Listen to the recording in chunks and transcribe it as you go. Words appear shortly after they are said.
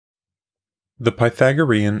The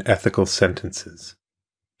Pythagorean Ethical Sentences,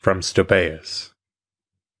 from Stobaeus.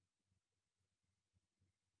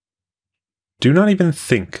 Do not even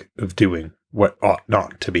think of doing what ought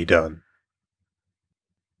not to be done.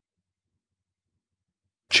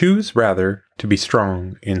 Choose rather to be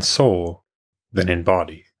strong in soul than in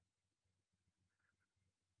body.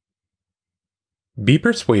 Be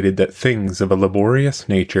persuaded that things of a laborious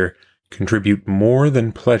nature contribute more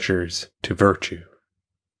than pleasures to virtue.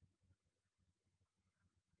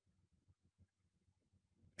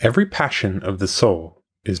 Every passion of the soul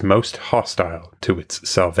is most hostile to its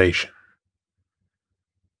salvation.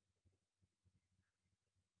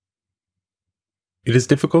 It is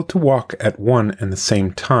difficult to walk at one and the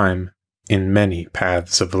same time in many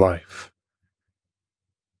paths of life.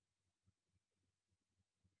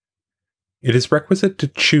 It is requisite to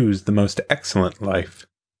choose the most excellent life,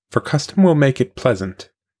 for custom will make it pleasant.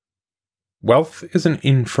 Wealth is an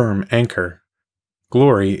infirm anchor,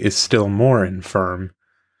 glory is still more infirm,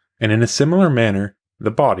 and in a similar manner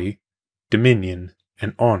the body, dominion,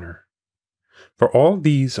 and honor. For all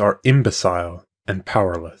these are imbecile and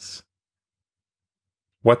powerless.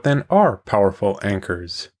 What then are powerful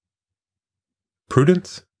anchors?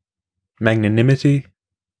 Prudence, magnanimity,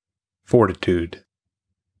 fortitude.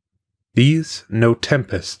 These no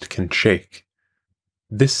tempest can shake.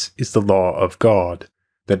 This is the law of God,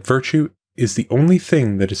 that virtue is the only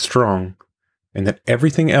thing that is strong, and that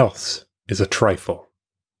everything else is a trifle.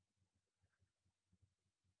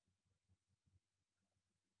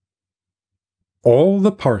 All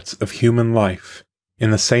the parts of human life, in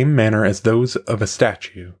the same manner as those of a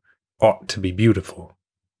statue, ought to be beautiful.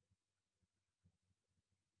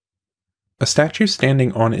 A statue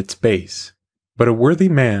standing on its base, but a worthy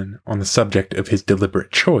man on the subject of his deliberate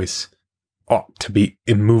choice, ought to be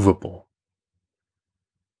immovable.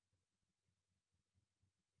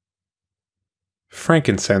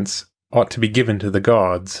 Frankincense ought to be given to the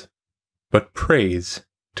gods, but praise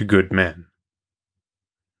to good men.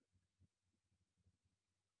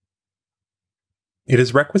 It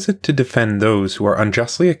is requisite to defend those who are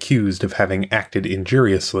unjustly accused of having acted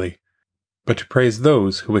injuriously, but to praise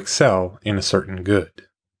those who excel in a certain good.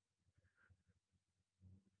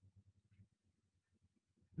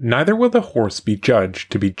 Neither will the horse be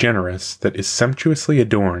judged to be generous that is sumptuously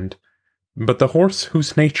adorned, but the horse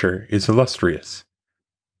whose nature is illustrious.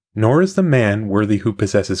 Nor is the man worthy who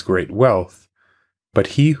possesses great wealth, but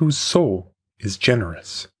he whose soul is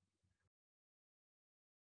generous.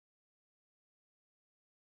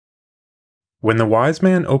 When the wise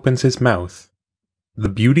man opens his mouth, the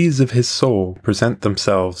beauties of his soul present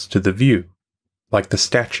themselves to the view, like the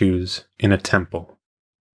statues in a temple.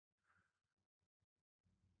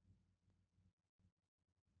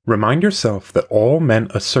 Remind yourself that all men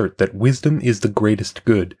assert that wisdom is the greatest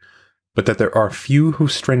good, but that there are few who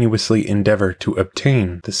strenuously endeavor to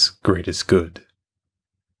obtain this greatest good.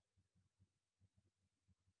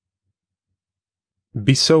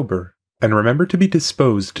 Be sober, and remember to be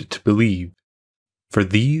disposed to believe, for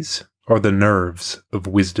these are the nerves of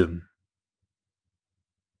wisdom.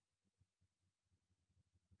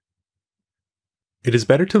 It is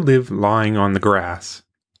better to live lying on the grass,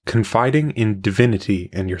 confiding in divinity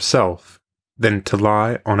and yourself, than to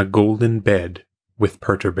lie on a golden bed with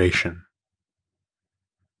perturbation.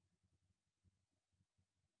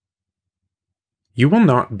 You will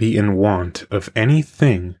not be in want of any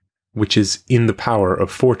thing which is in the power of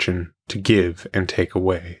fortune to give and take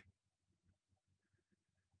away.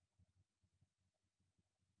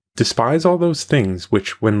 Despise all those things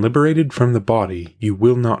which, when liberated from the body, you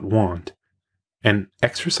will not want, and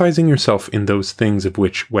exercising yourself in those things of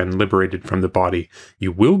which, when liberated from the body,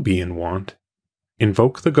 you will be in want,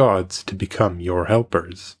 invoke the gods to become your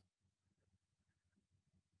helpers.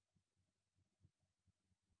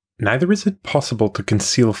 Neither is it possible to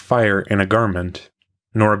conceal fire in a garment,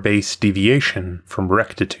 nor a base deviation from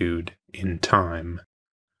rectitude in time.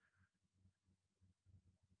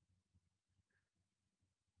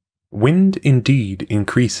 Wind indeed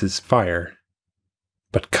increases fire,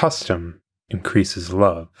 but custom increases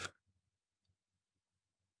love.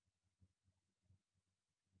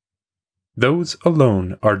 Those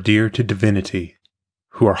alone are dear to divinity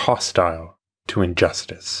who are hostile to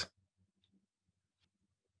injustice.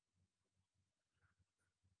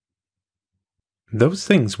 Those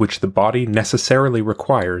things which the body necessarily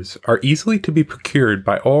requires are easily to be procured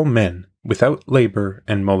by all men without labor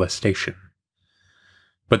and molestation.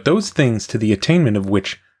 But those things to the attainment of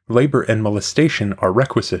which labor and molestation are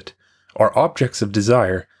requisite are objects of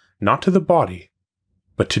desire not to the body,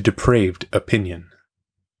 but to depraved opinion.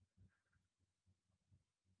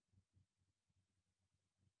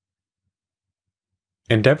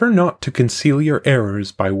 Endeavor not to conceal your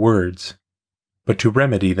errors by words, but to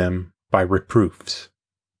remedy them by reproofs.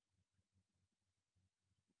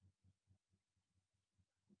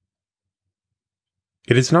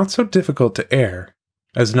 It is not so difficult to err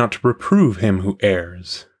as not to reprove him who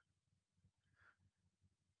errs.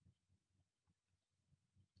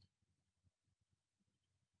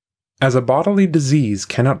 As a bodily disease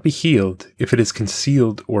cannot be healed if it is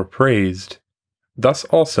concealed or praised, thus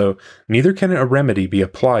also neither can a remedy be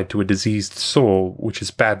applied to a diseased soul which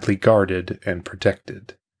is badly guarded and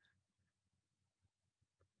protected.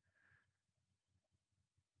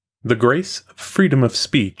 The grace of freedom of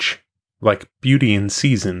speech, like beauty in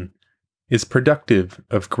season, is productive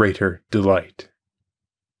of greater delight.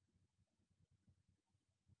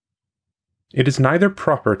 It is neither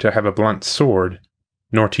proper to have a blunt sword,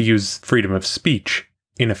 nor to use freedom of speech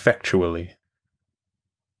ineffectually.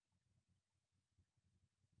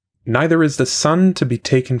 Neither is the sun to be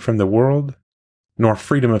taken from the world, nor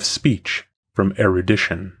freedom of speech from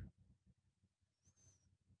erudition.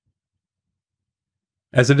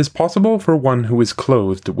 As it is possible for one who is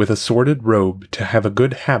clothed with a sordid robe to have a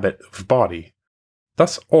good habit of body,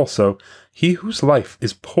 thus also he whose life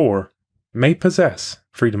is poor may possess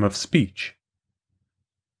freedom of speech.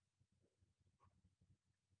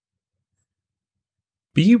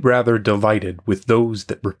 Be rather delighted with those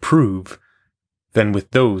that reprove than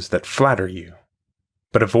with those that flatter you,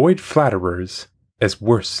 but avoid flatterers as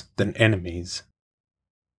worse than enemies.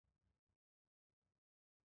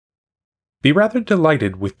 Be rather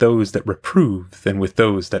delighted with those that reprove than with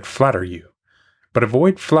those that flatter you, but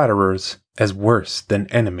avoid flatterers as worse than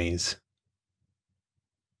enemies.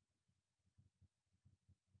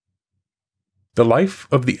 The life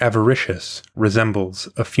of the avaricious resembles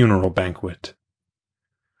a funeral banquet,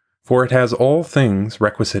 for it has all things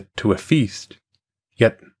requisite to a feast,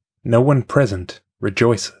 yet no one present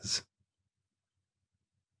rejoices.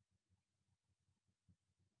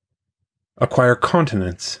 Acquire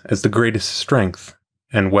continence as the greatest strength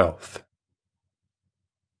and wealth.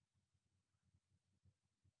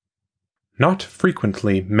 Not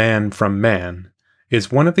frequently man from man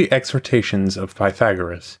is one of the exhortations of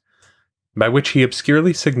Pythagoras, by which he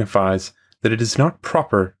obscurely signifies that it is not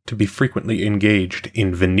proper to be frequently engaged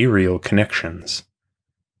in venereal connections.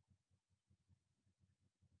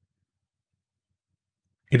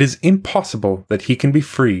 It is impossible that he can be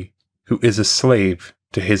free who is a slave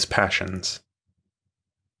to his passions.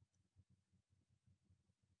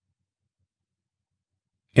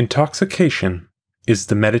 Intoxication is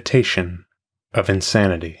the meditation of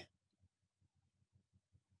insanity.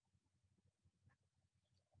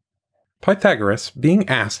 Pythagoras, being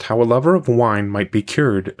asked how a lover of wine might be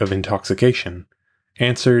cured of intoxication,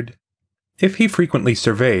 answered, if he frequently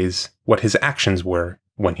surveys what his actions were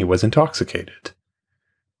when he was intoxicated.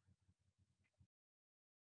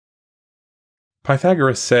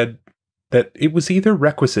 Pythagoras said that it was either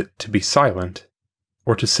requisite to be silent,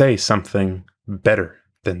 or to say something better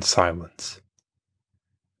than silence.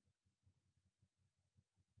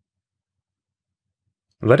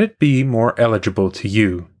 Let it be more eligible to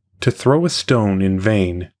you to throw a stone in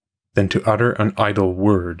vain than to utter an idle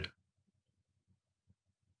word.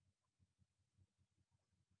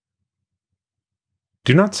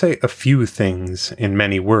 Do not say a few things in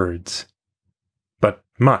many words, but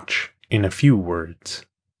much in a few words.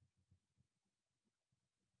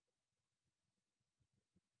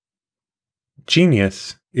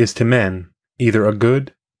 Genius is to men either a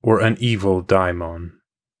good or an evil daimon.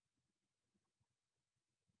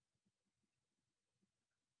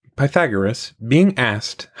 Pythagoras, being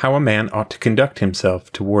asked how a man ought to conduct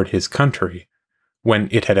himself toward his country, when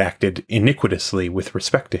it had acted iniquitously with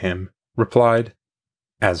respect to him, replied,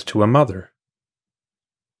 as to a mother.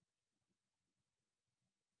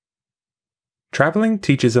 Traveling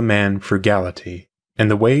teaches a man frugality, and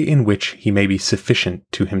the way in which he may be sufficient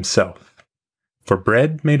to himself. For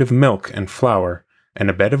bread made of milk and flour, and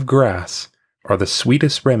a bed of grass, are the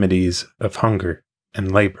sweetest remedies of hunger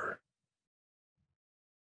and labor.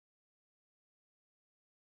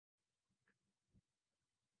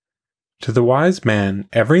 To the wise man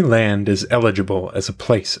every land is eligible as a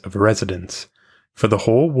place of residence, for the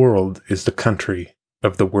whole world is the country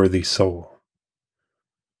of the worthy soul.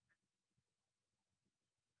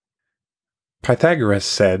 Pythagoras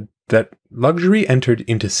said that luxury entered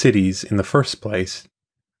into cities in the first place,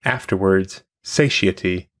 afterwards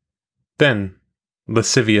satiety, then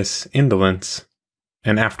lascivious indolence,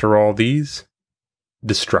 and after all these,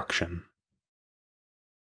 destruction.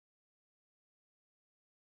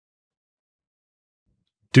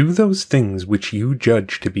 Do those things which you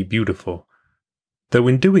judge to be beautiful, though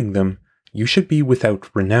in doing them you should be without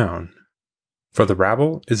renown, for the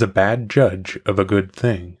rabble is a bad judge of a good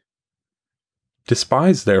thing.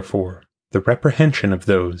 Despise, therefore, the reprehension of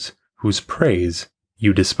those whose praise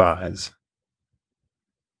you despise.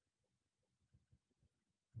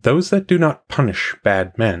 Those that do not punish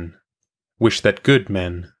bad men wish that good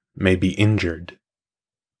men may be injured.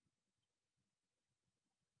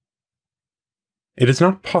 It is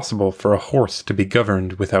not possible for a horse to be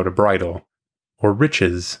governed without a bridle, or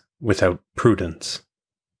riches without prudence.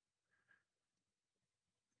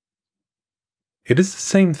 It is the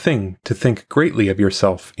same thing to think greatly of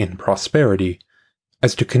yourself in prosperity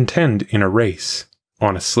as to contend in a race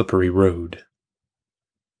on a slippery road.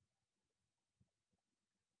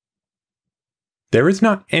 There is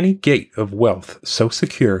not any gate of wealth so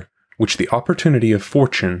secure which the opportunity of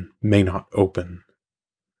fortune may not open.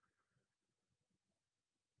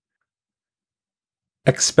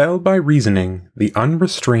 Expel by reasoning the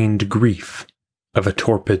unrestrained grief of a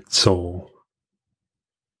torpid soul.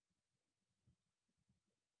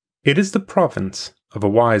 It is the province of a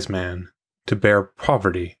wise man to bear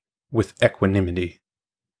poverty with equanimity.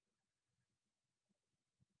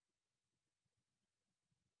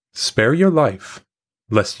 Spare your life,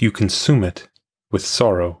 lest you consume it with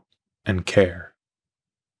sorrow and care.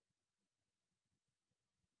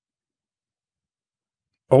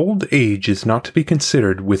 Old age is not to be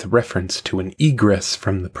considered with reference to an egress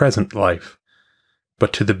from the present life,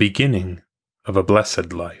 but to the beginning of a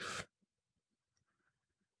blessed life.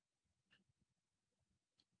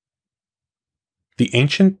 The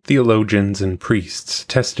ancient theologians and priests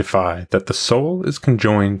testify that the soul is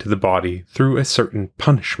conjoined to the body through a certain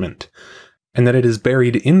punishment, and that it is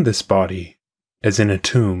buried in this body as in a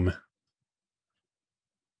tomb.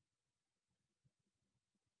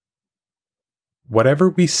 Whatever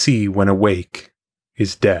we see when awake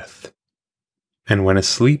is death, and when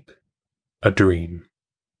asleep, a dream.